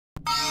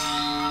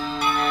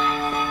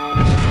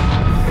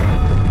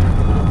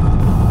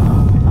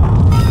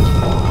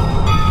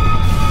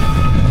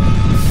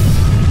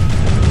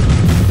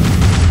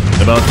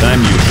About time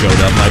you showed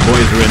up. My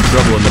boys are in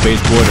trouble in the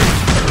base quarters.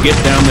 Get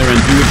down there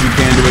and do what you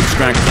can to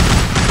extract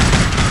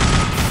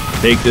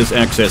them. Take this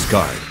access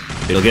card.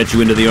 It'll get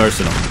you into the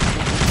arsenal.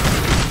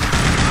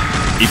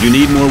 If you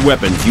need more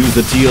weapons, use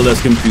the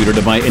TLS computer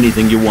to buy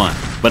anything you want.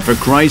 But for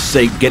Christ's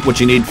sake, get what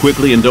you need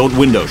quickly and don't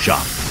window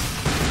shop.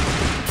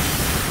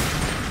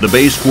 The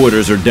base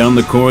quarters are down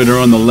the corridor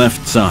on the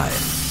left side.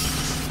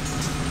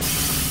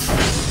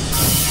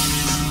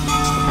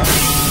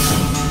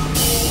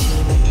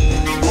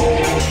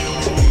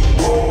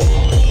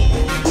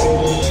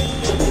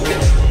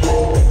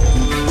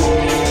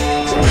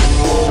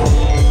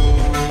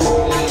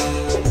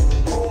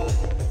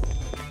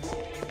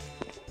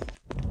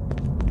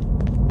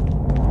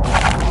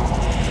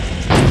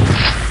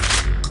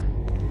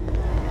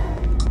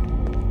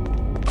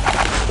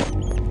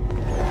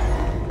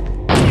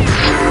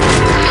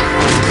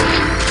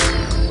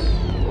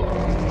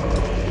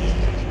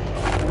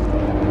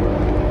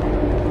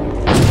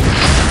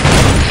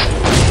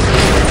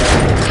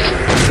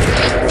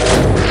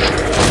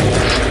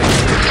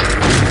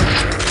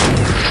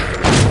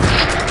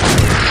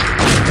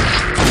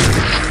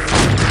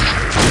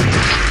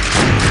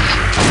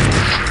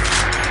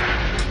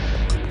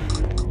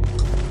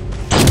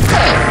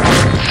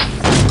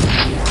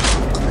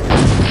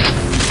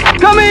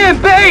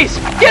 Base!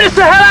 Get us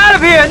the hell out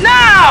of here,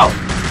 now!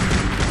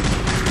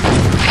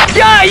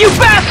 Die, you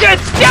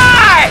bastards!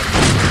 Die!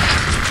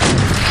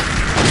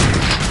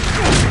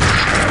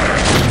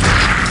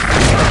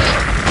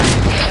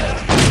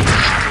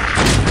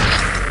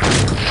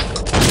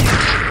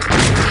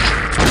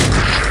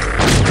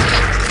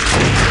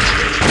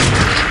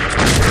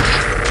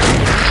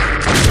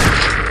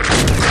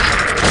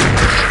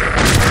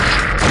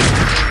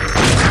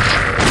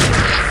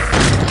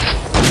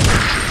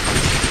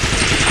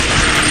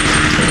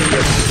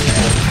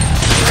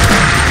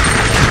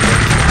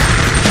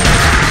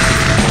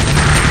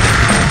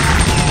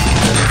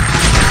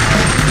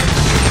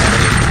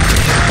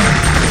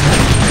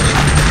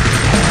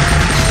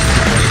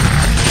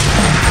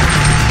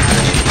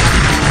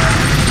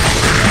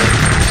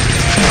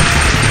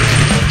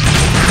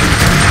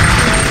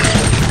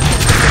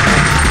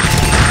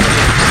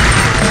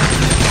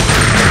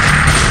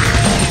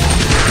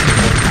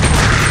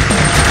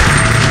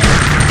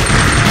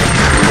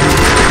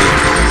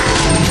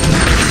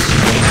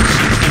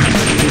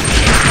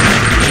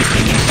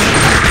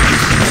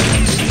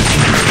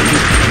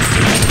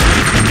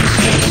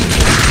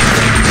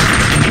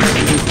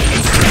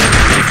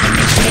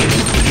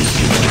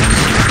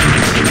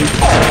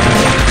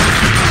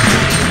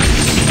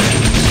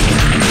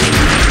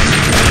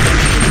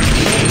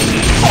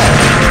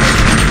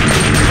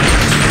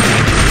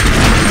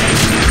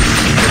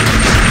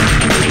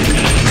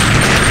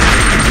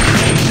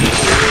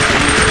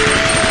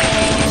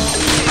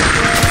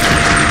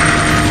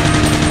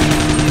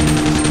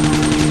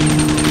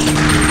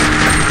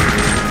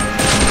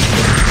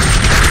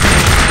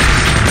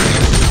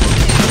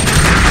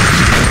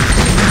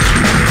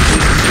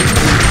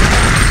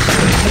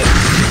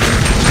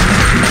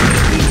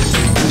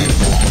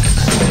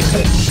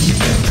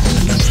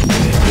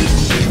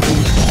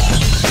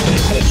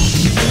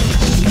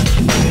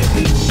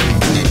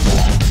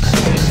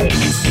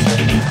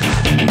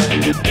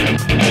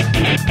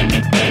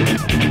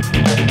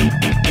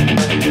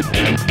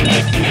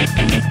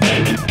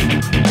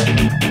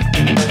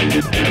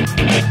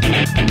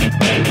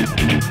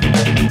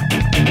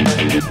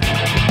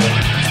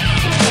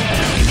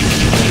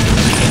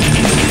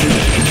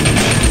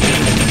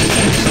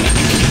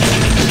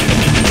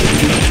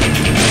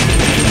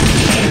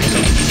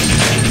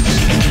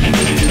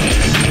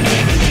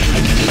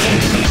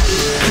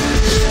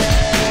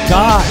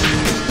 God,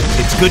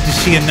 it's good to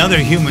see another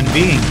human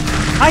being.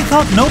 I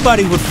thought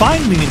nobody would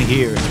find me in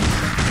here.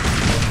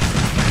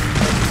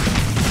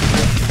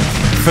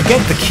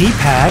 Forget the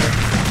keypad.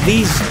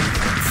 These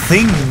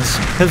things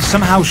have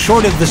somehow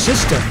shorted the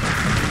system.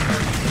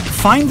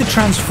 Find the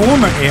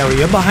transformer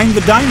area behind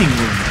the dining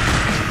room.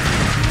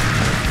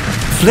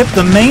 Flip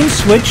the main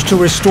switch to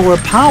restore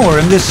power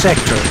in this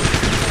sector.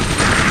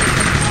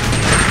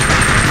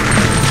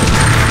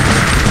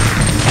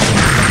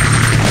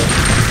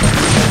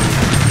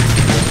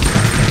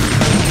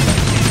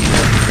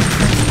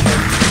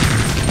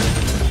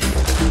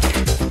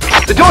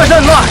 The door's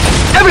unlocked!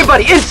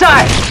 Everybody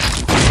inside!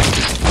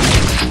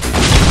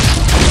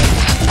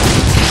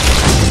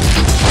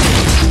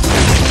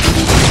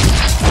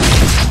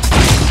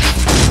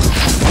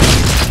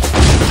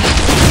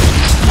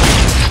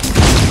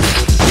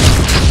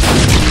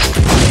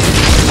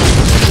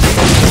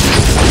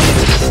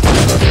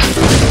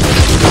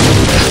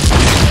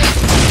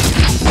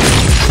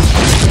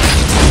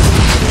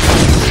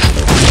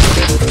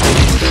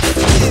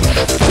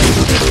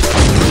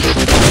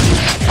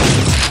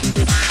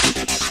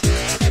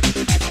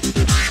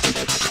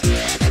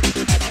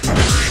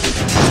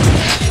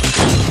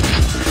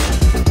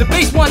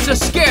 Wants us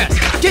scared!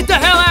 Get the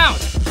hell out!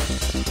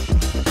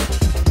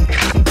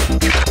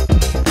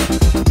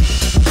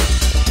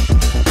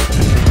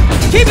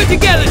 Keep it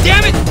together,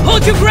 damn it!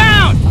 Hold your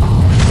ground!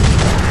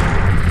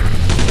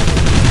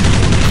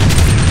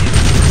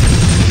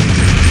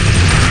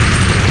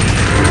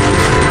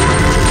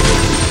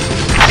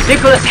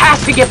 Nicholas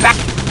has to get back.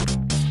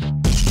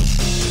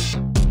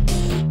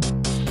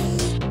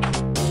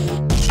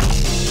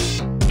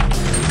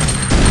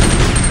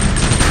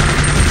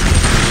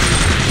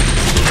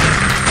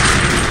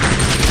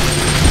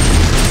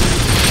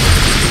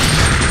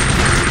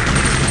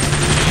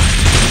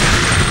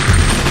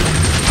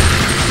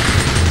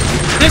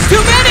 There's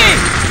too many!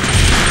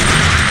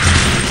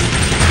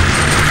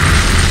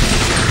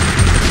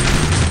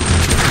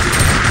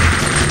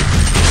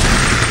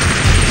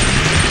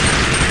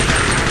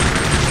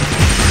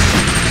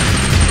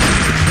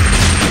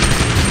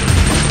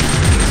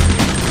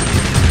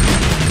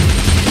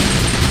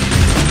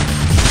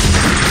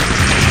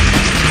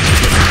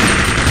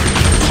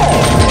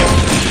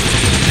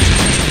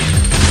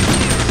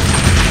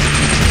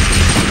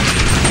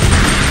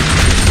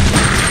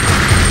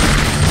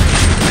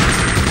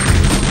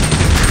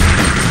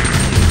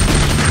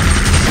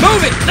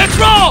 Move it! Let's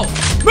roll!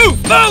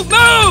 Move, move,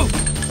 move!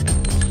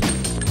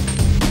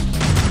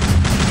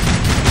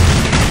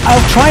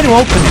 I'll try to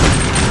open it.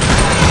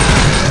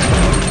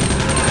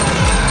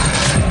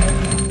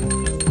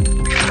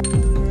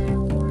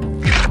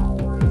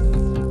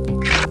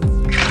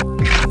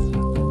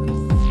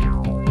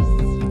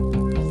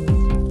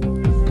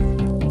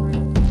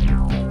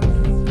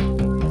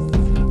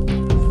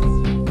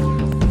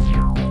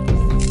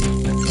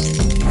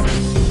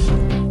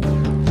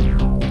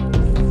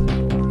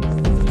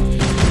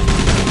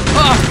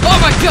 Oh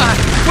my god!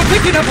 We're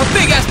picking up a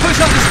big-ass push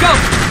on the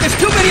scope! There's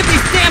too many of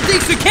these damn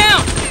things to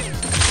count!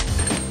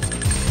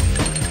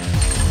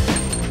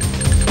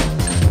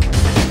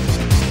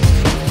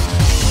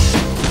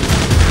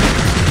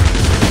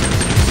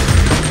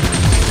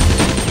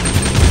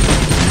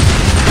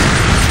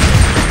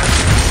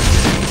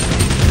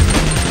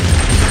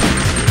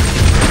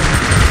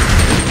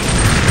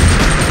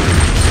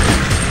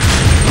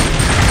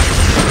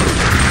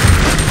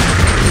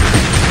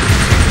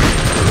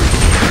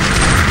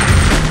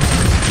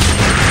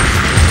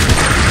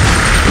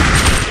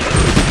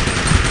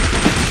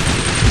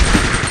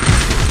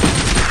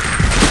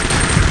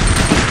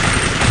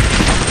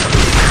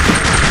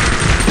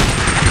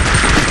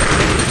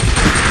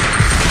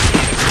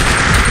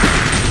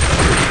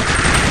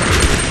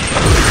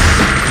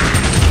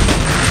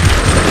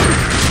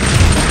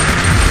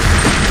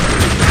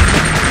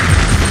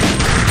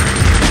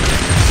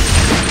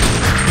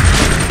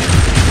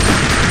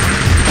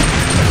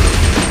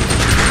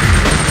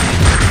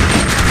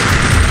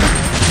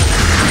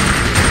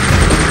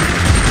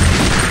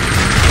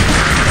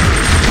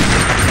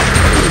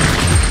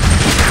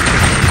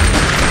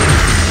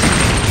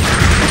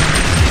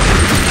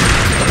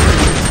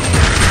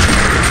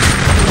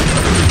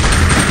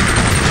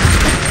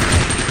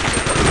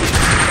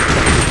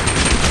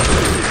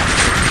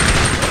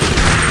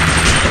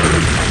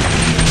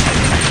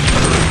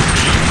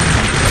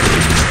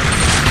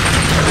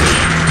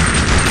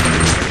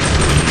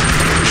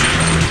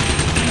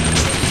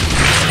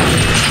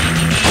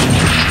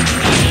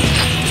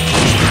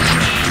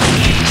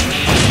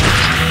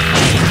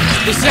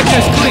 This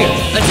sector's clear.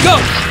 Let's go!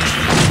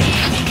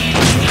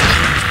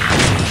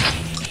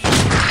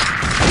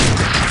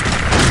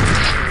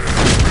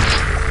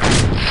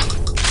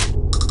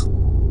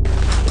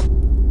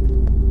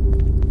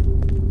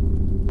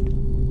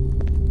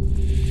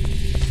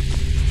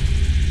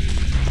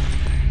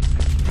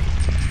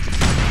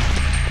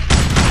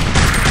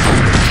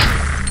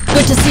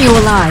 Good to see you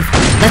alive.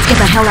 Let's get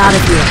the hell out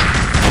of here.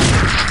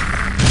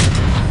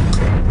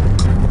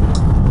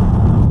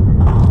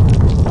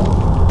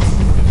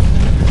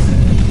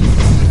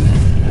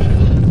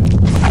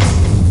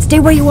 Stay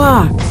where you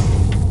are.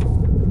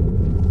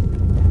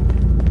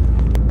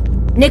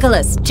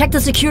 Nicholas, check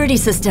the security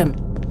system.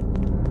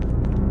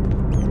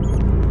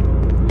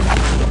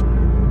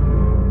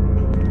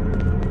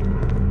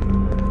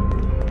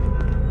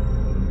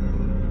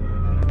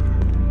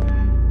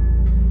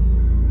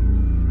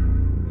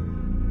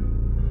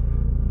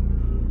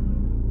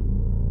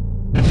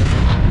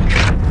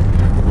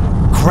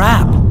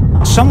 Crap!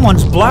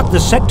 Someone's blocked the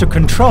sector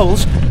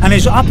controls and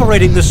is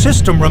operating the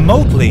system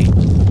remotely.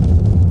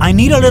 I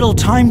need a little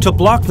time to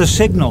block the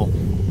signal.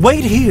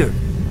 Wait here.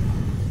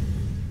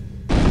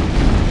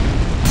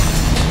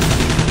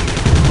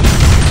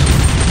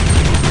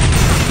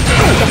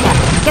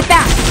 Get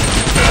back!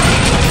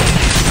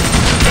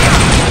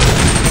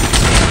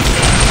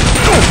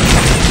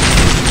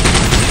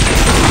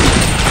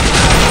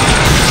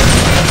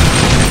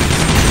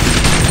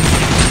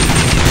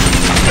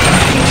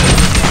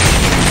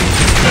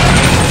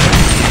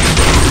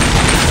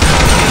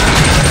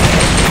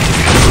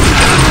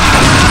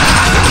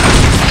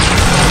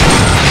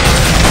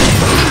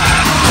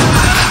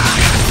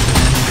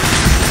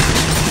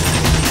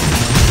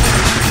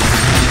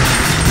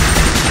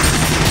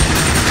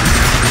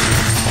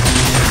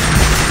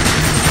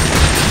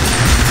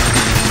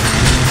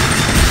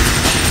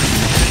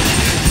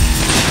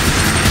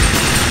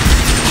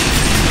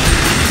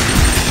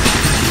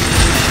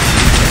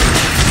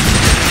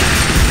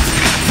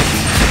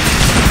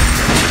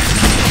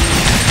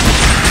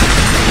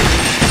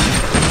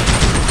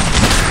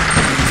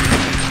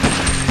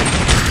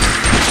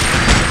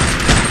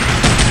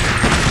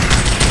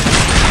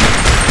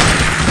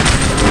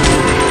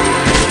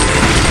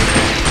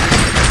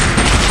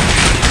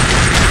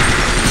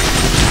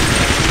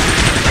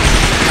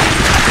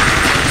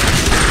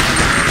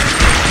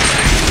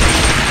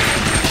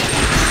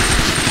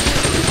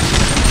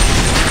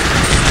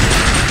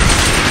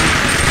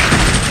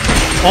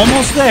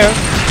 Almost there.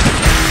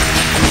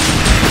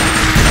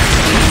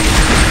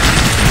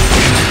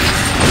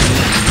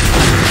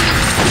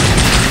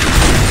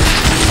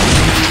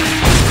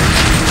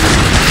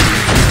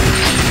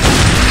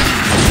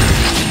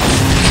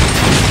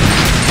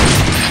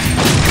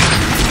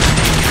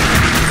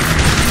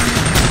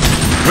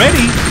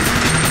 Ready?